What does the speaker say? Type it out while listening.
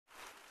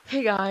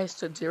Hey guys,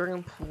 so we're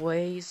gonna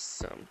play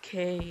some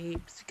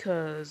caves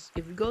because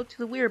if you go to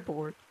the weird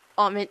board,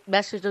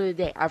 message of the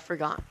day, I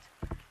forgot.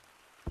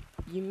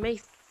 You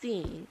may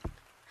see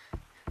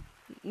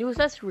new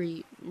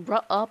accessory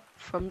brought up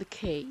from the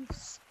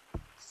caves.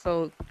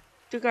 So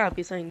there gotta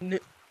be something new.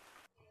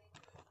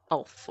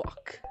 Oh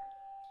fuck.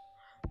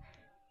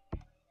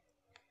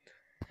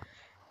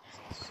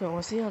 So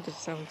let's see how this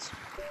sounds.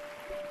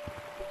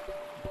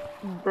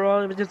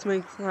 Bro, let me just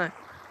make time.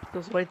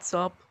 Those lights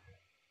up.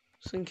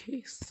 Just in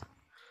case.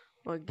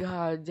 Oh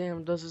god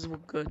damn, does this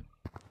look good.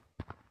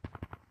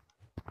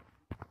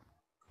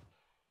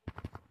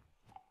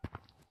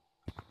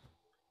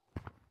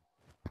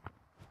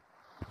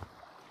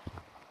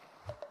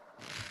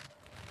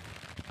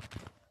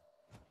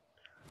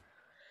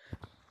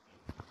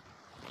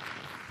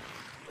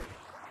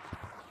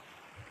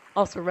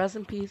 Also, rest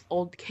in peace,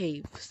 old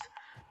caves.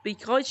 But you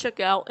can always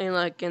check out in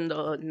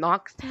the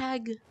Nox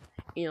tag.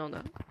 You know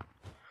that.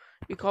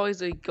 You can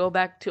always go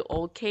back to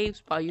old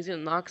caves by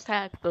using the Nox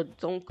tag, but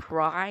don't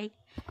cry.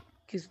 You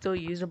can still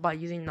use it by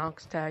using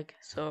Nox tag.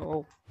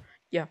 So,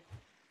 yeah.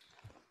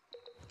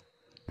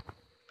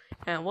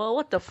 And well,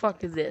 what the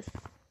fuck is this?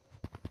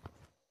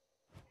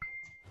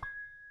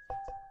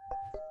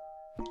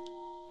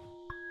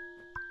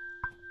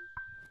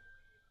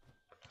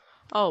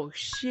 Oh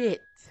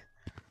shit.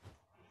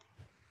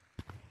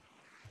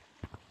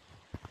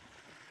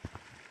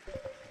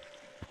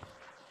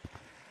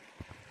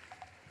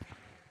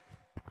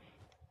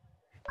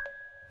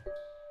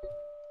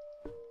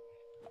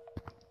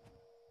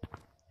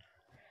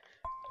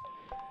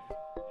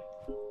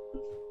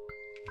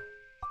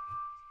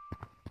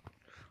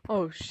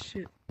 Oh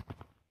shit.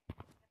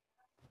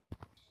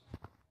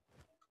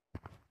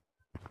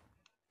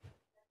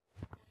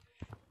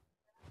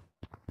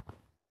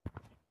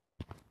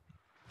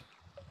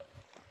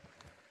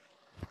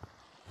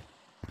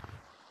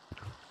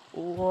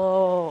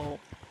 Whoa.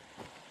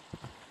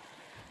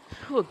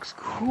 It looks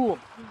cool.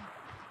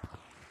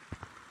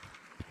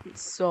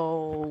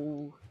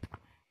 So,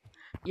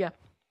 yeah.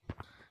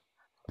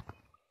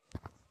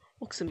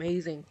 Looks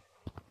amazing.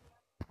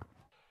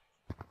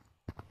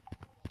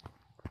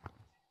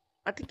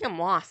 I think I'm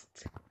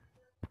lost.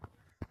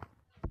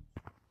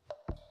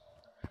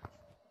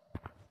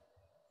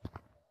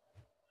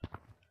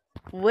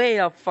 Wait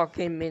a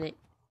fucking minute.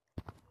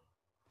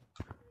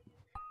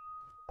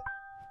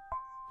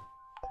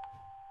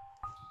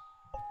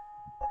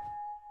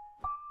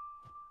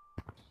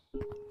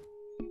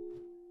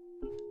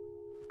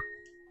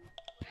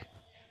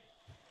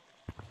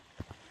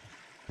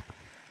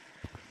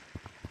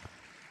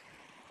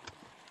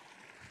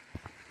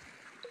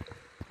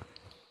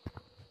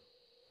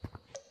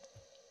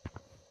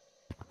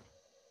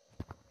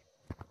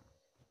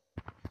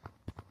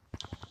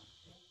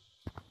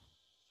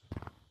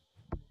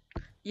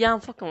 Yeah,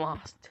 I'm fucking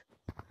lost.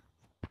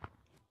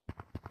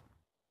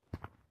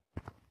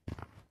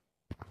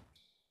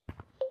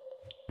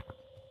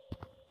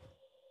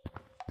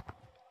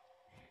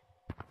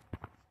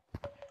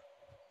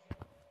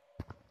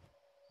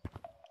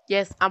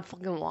 Yes, I'm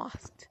fucking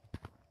lost.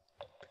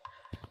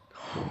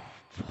 Oh,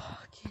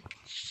 fucking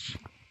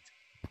shit.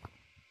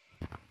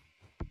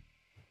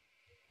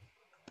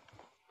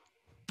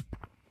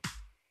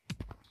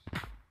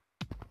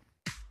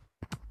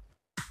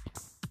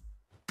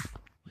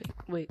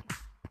 Wait.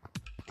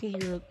 Can you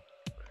hear it?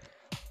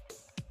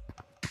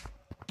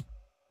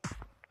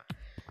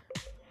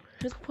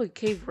 Let's play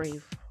Cave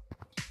Rave.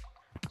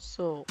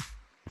 So,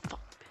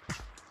 fuck.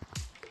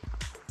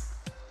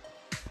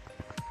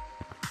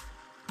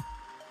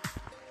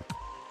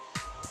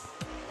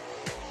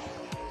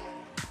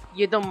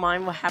 You don't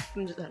mind what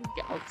happens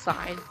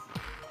outside?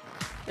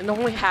 It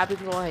normally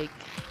happens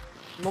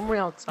normally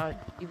outside.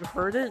 You've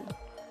heard it?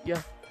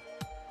 Yeah.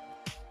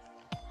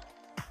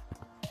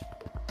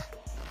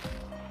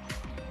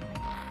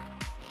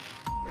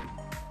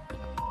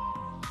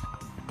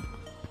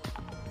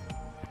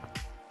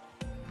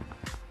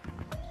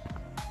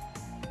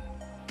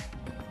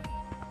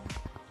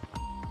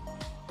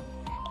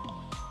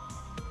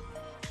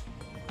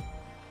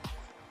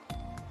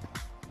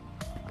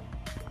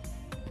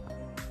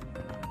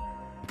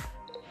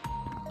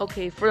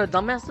 Okay, for the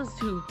dumbasses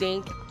who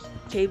think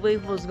Cave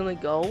Wave was gonna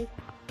go,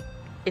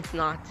 it's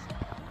not.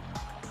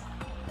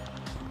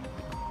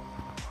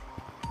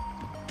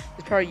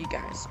 It's probably you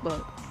guys,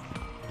 but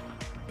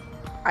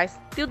I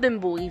still didn't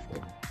believe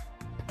it.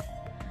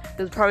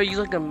 It was probably use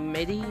like a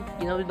MIDI,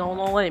 you know, don't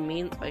know what it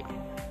means, like,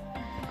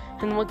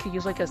 and one could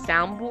use like a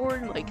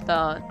soundboard, like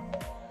the,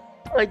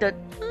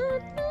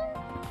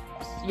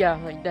 yeah,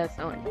 like that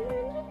sound,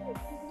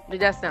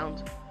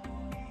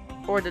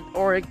 or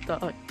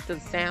the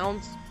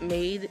sounds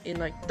made in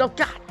like, oh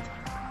god.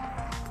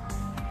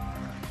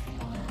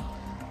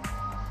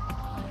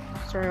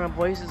 Sorry, my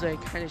voice is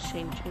like kind of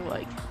changing,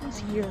 like it's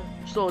here,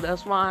 so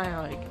that's why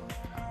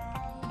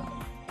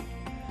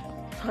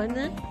dun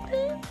dun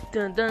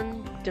dun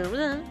dun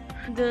dun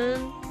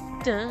dun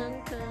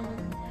dun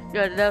dun.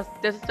 Yeah, that's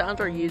the sound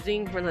we're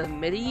using for the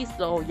MIDI.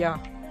 So yeah,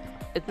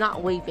 it's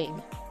not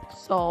waving.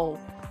 So So,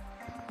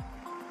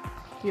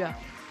 yeah.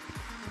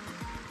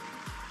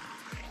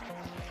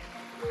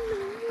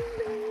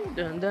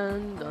 Dun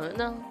dun dun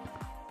dun.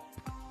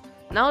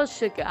 Now let's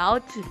check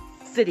out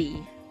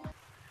City.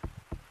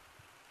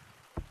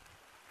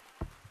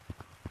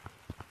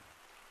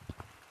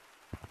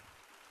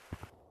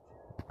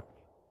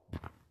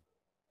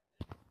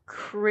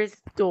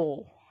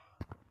 Crystal.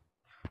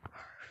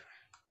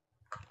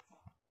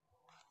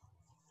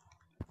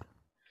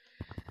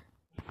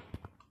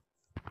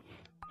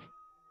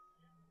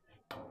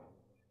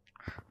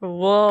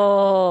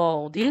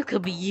 Whoa, these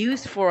could be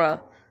used for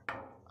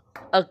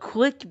a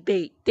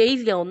clickbait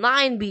Daisy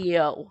 09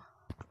 video.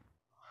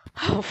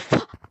 Oh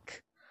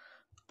fuck.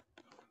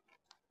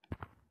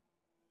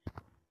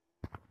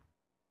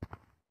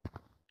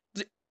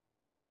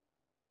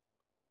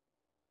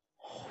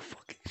 Oh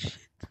fucking shit.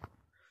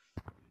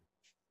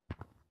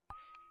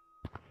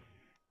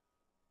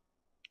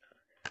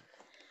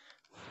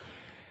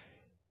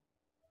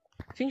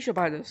 I think you should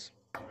buy this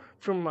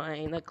for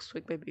my next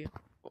week, maybe.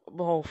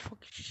 Oh fucking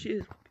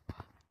shit.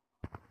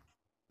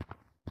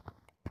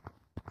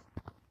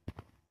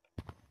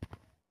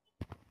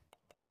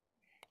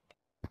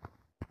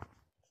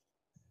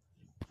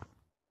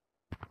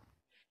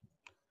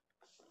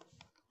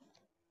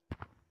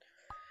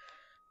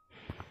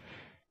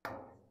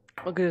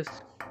 Look at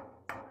this.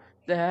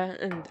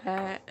 That,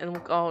 and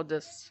look at all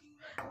this.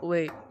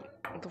 Wait,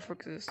 what the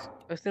fuck is this?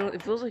 I think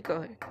it feels like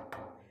I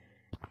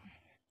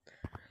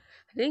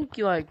think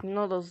you like, you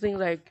know those things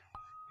like,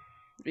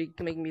 you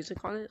can make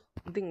music on it?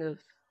 I think this.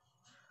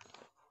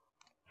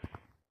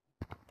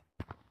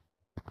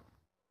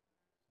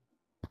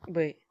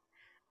 Wait,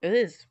 it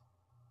is.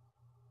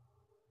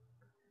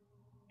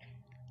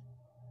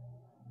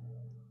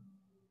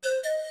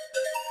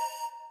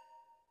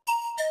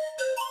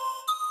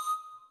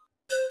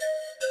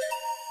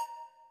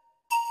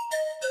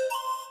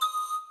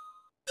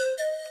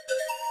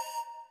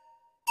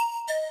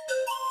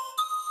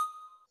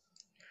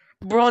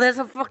 Bro, that's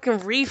a fucking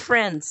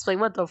reference. Like,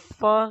 what the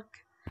fuck?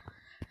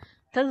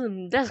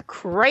 That's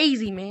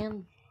crazy,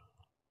 man.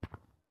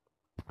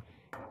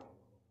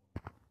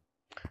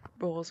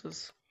 Bro, what's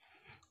this?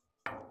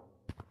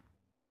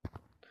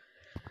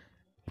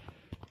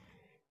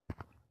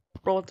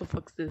 Bro, what the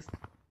fuck's this?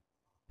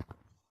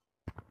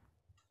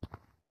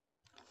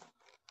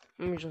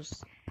 Let me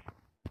just...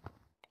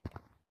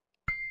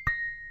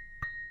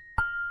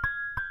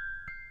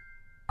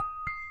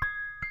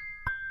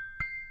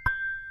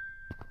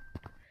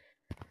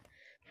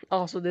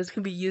 Also, this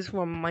could be used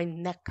for my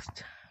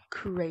next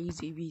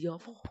crazy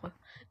video of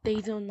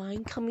Daisy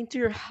 09 coming to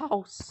your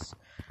house.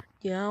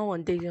 Yeah, I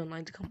want Daisy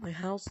 09 to come to my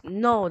house.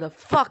 No, the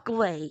fuck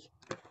way.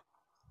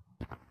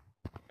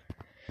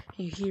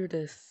 You hear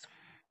this.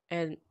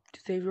 And to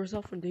save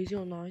yourself from Daisy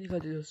 09, you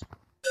gotta do this.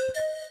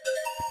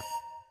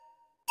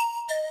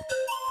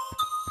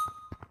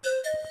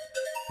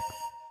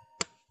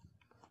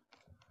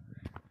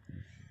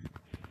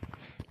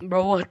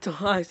 Bro, what the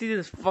fuck? I see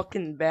this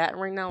fucking bat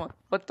right now.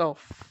 What the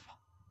fuck?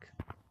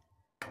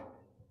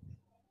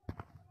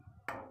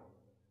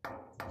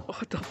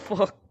 What the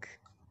fuck?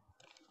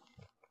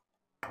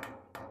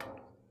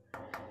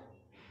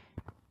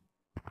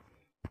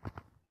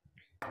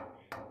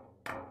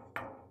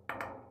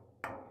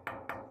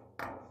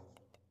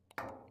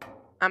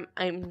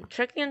 I'm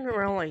checking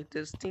around like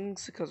this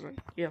things because like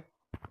yeah.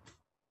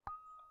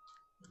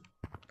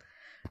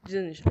 It's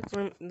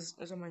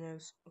on my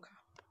nose. Okay.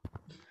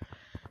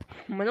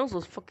 My nose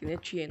was fucking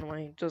itchy and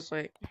like just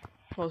like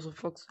what the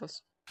fuck's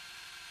this?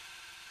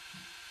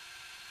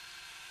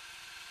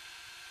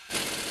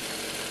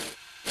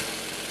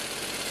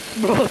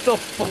 Bro, what the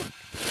fuck?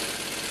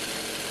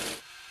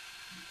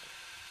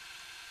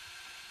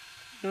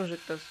 Let me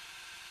check this.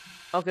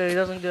 Okay, it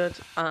doesn't do it.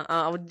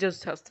 I was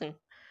just testing.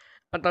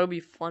 I thought it'd be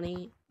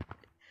funny.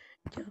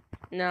 Yeah.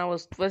 Now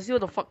let's see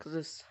what the fuck is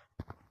this.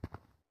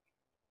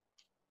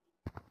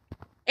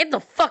 It's a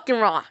fucking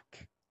rock.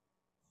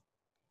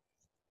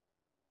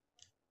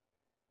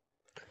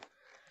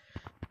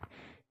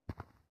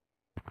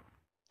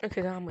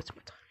 Okay, now I'm wasting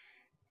my time.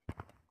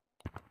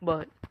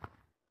 But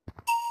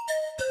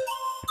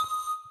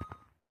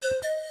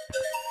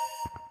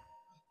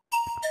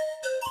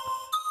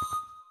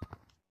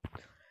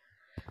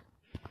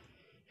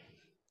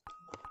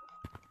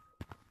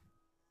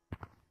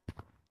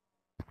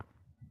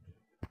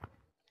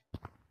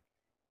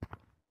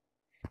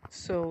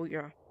so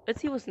yeah.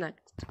 Let's see what's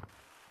next.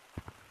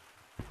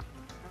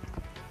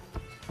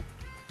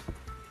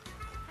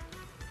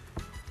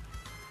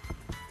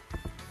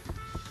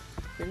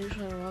 Finish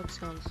on rocks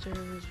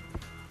downstairs.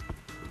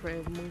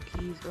 Brave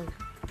monkeys. Okay.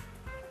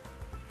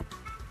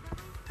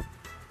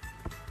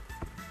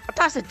 I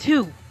thought I said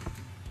 2.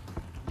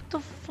 What the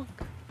fuck?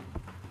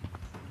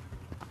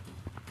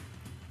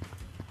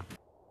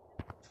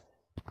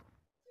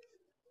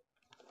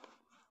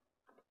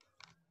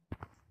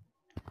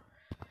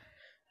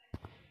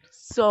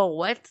 So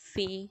let's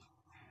see.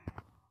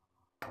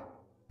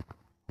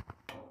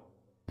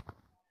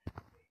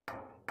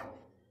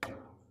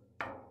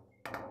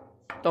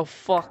 The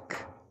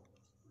fuck?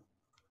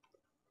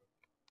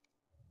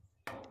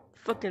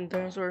 Fucking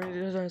dinosaur.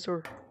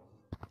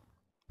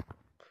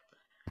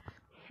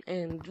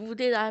 And who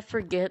did I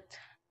forget?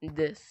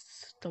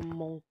 This, the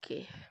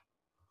monkey.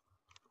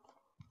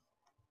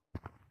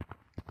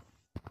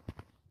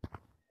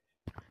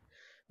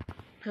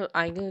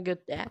 I'm gonna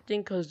get that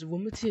thing because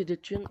limited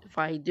edition. If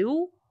I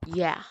do,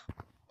 yeah.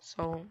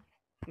 So,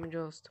 let me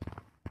just.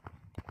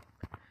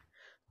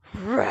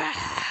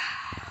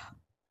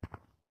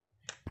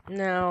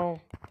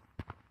 Now.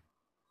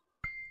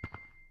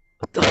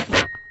 What the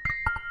fuck?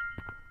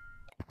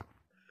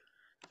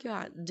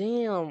 God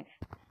damn.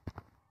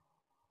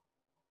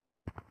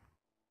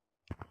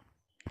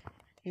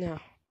 Now.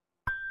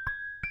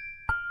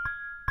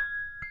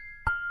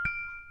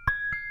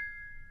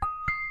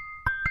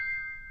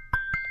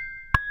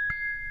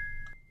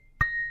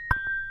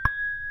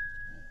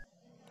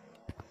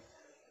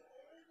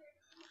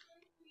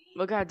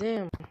 But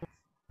goddamn.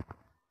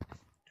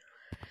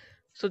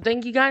 So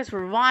thank you guys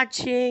for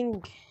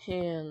watching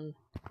and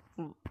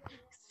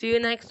see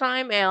you next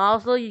time. And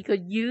also you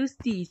could use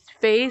these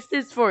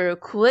faces for a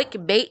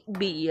clickbait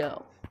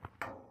video.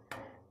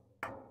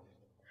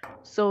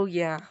 So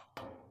yeah.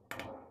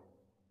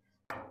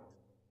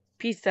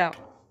 Peace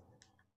out.